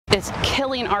is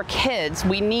killing our kids.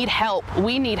 We need help.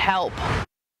 We need help.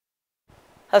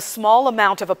 A small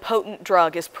amount of a potent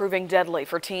drug is proving deadly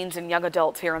for teens and young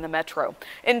adults here in the metro.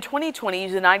 In 2020,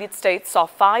 the United States saw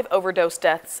 5 overdose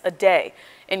deaths a day.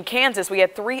 In Kansas, we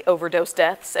had 3 overdose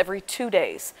deaths every 2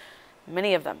 days.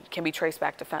 Many of them can be traced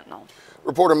back to fentanyl.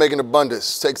 Reporter Megan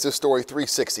Abundis takes this story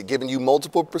 360, giving you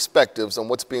multiple perspectives on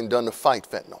what's being done to fight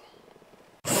fentanyl.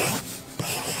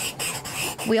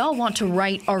 We all want to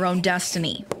write our own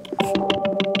destiny.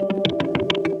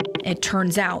 It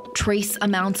turns out trace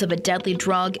amounts of a deadly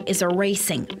drug is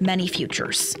erasing many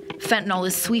futures. Fentanyl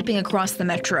is sweeping across the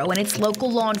metro, and it's local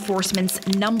law enforcement's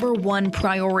 #1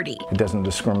 priority. It doesn't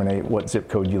discriminate what zip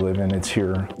code you live in, it's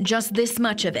here. Just this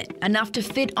much of it, enough to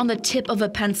fit on the tip of a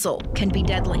pencil, can be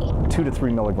deadly. 2 to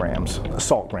 3 milligrams,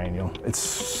 salt granule.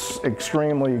 It's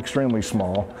extremely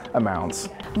small amounts.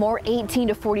 More 18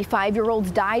 to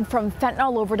 45-year-olds died from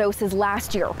fentanyl overdoses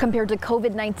last year compared to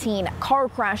COVID-19, car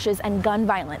crashes, and gun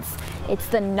violence. It's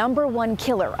the #1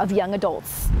 killer of young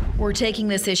adults. We're taking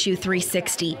this issue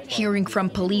 360, hearing from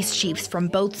police chiefs from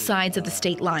both sides of the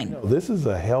state line. This is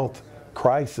a health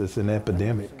crisis and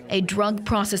epidemic. A drug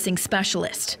processing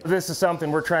specialist. This is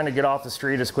something we're trying to get off the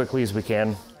street as quickly as we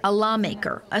can. A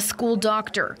lawmaker, a school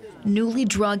doctor, newly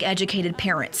drug-educated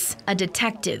parents, a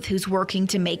detective who's working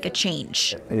to make a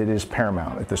change. It is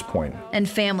paramount at this point. And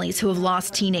families who have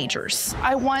lost teenagers.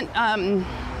 I want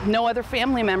no other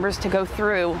family members to go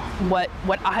through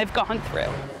what I've gone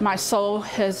through. My soul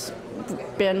has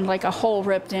been like a hole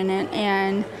ripped in it,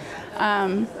 and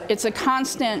it's a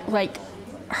constant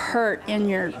hurt in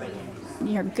your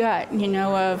gut,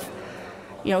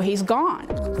 he's gone.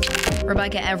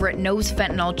 Rebecca Everett knows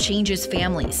fentanyl changes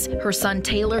families. Her son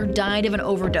Taylor died of an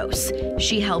overdose.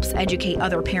 She helps educate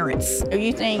other parents.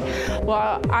 You think,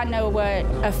 well, I know what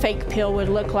a fake pill would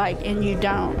look like, and you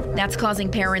don't. That's causing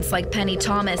parents like Penny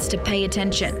Thomas to pay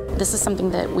attention. This is something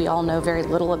that we all know very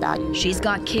little about. She's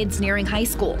got kids nearing high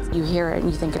school. You hear it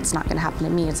and you think it's not going to happen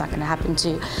to me, it's not going to happen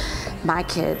to my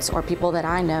kids or people that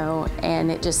I know,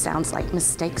 and it just sounds like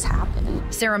mistakes happen.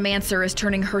 Sarah Manser is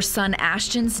turning her son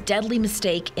Ashton's deadly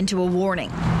mistake into a warning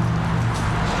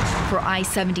for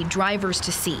I-70 drivers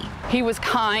to see. He was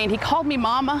kind. He called me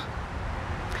mama.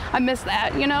 I miss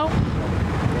that,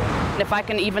 If I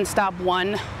can even stop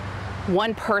one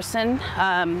person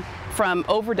from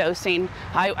overdosing,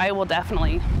 I will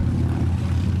definitely.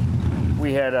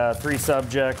 We had 3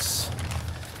 subjects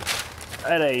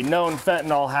at a known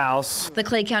fentanyl house. The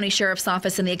Clay County Sheriff's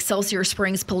Office and the Excelsior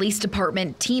Springs Police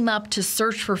Department team up to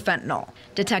search for fentanyl.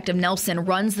 Detective Nelson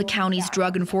runs the county's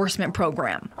drug enforcement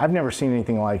program. I've never seen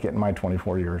anything like it in my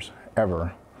 24 years,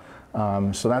 ever.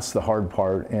 So that's the hard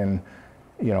part, and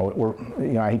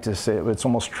I hate to say it, but it's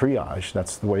almost triage.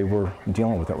 That's the way we're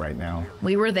dealing with it right now.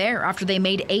 We were there after they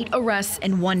made 8 arrests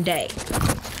in 1 day.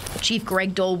 Chief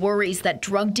Greg Dole worries that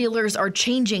drug dealers are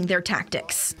changing their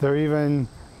tactics. They're even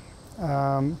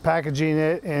packaging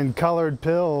it in colored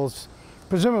pills,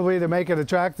 presumably to make it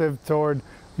attractive toward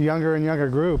younger and younger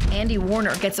group. Andy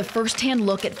Warner gets a first-hand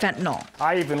look at fentanyl.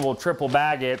 I even will triple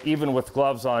bag it, even with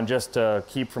gloves on, just to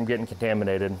keep from getting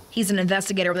contaminated. He's an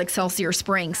investigator with Excelsior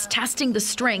Springs, testing the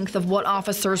strength of what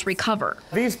officers recover.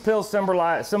 These pills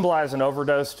symbolize an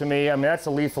overdose to me. I mean, that's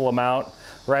a lethal amount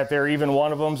right there. Even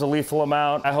one of them's a lethal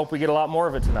amount. I hope we get a lot more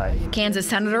of it tonight. Kansas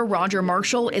Senator Roger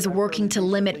Marshall is working to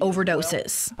limit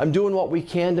overdoses. I'm doing what we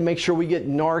can to make sure we get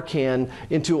Narcan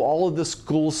into all of the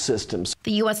school systems.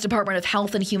 The U.S. Department of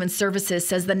Health and Human Services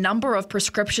says the number of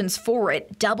prescriptions for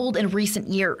it doubled in recent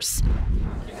years.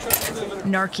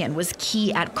 Narcan was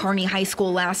key at Kearney High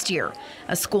School last year.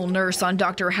 A school nurse on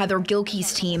Dr. Heather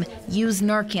Gilkey's team used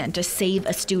Narcan to save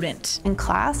a student. In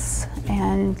class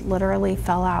and literally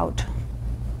fell out.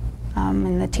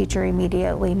 And the teacher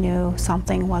immediately knew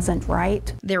something wasn't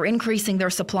right. They're increasing their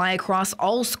supply across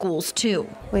all schools, too.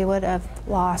 We would have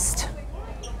lost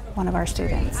one of our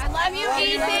students. I love you,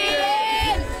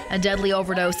 Ethan! A deadly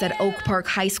overdose at Oak Park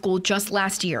High School just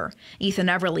last year. Ethan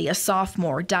Everly, a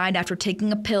sophomore, died after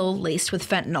taking a pill laced with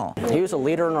fentanyl. He was a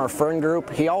leader in our friend group.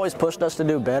 He always pushed us to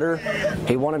do better.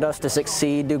 He wanted us to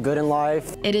succeed, do good in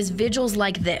life. It is vigils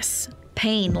like this,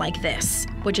 pain like this,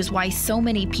 which is why so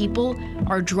many people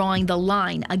are drawing the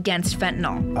line against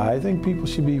fentanyl. I think people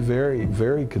should be very,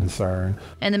 very concerned.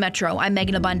 In the Metro, I'm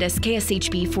Megan Abundis,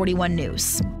 KSHB 41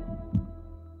 News.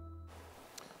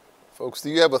 Folks, do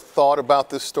you have a thought about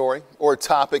this story or a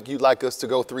topic you'd like us to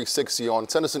go 360 on?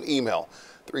 Send us an email,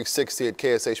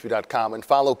 360@kshb.com, and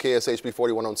follow KSHB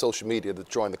 41 on social media to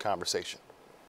join the conversation.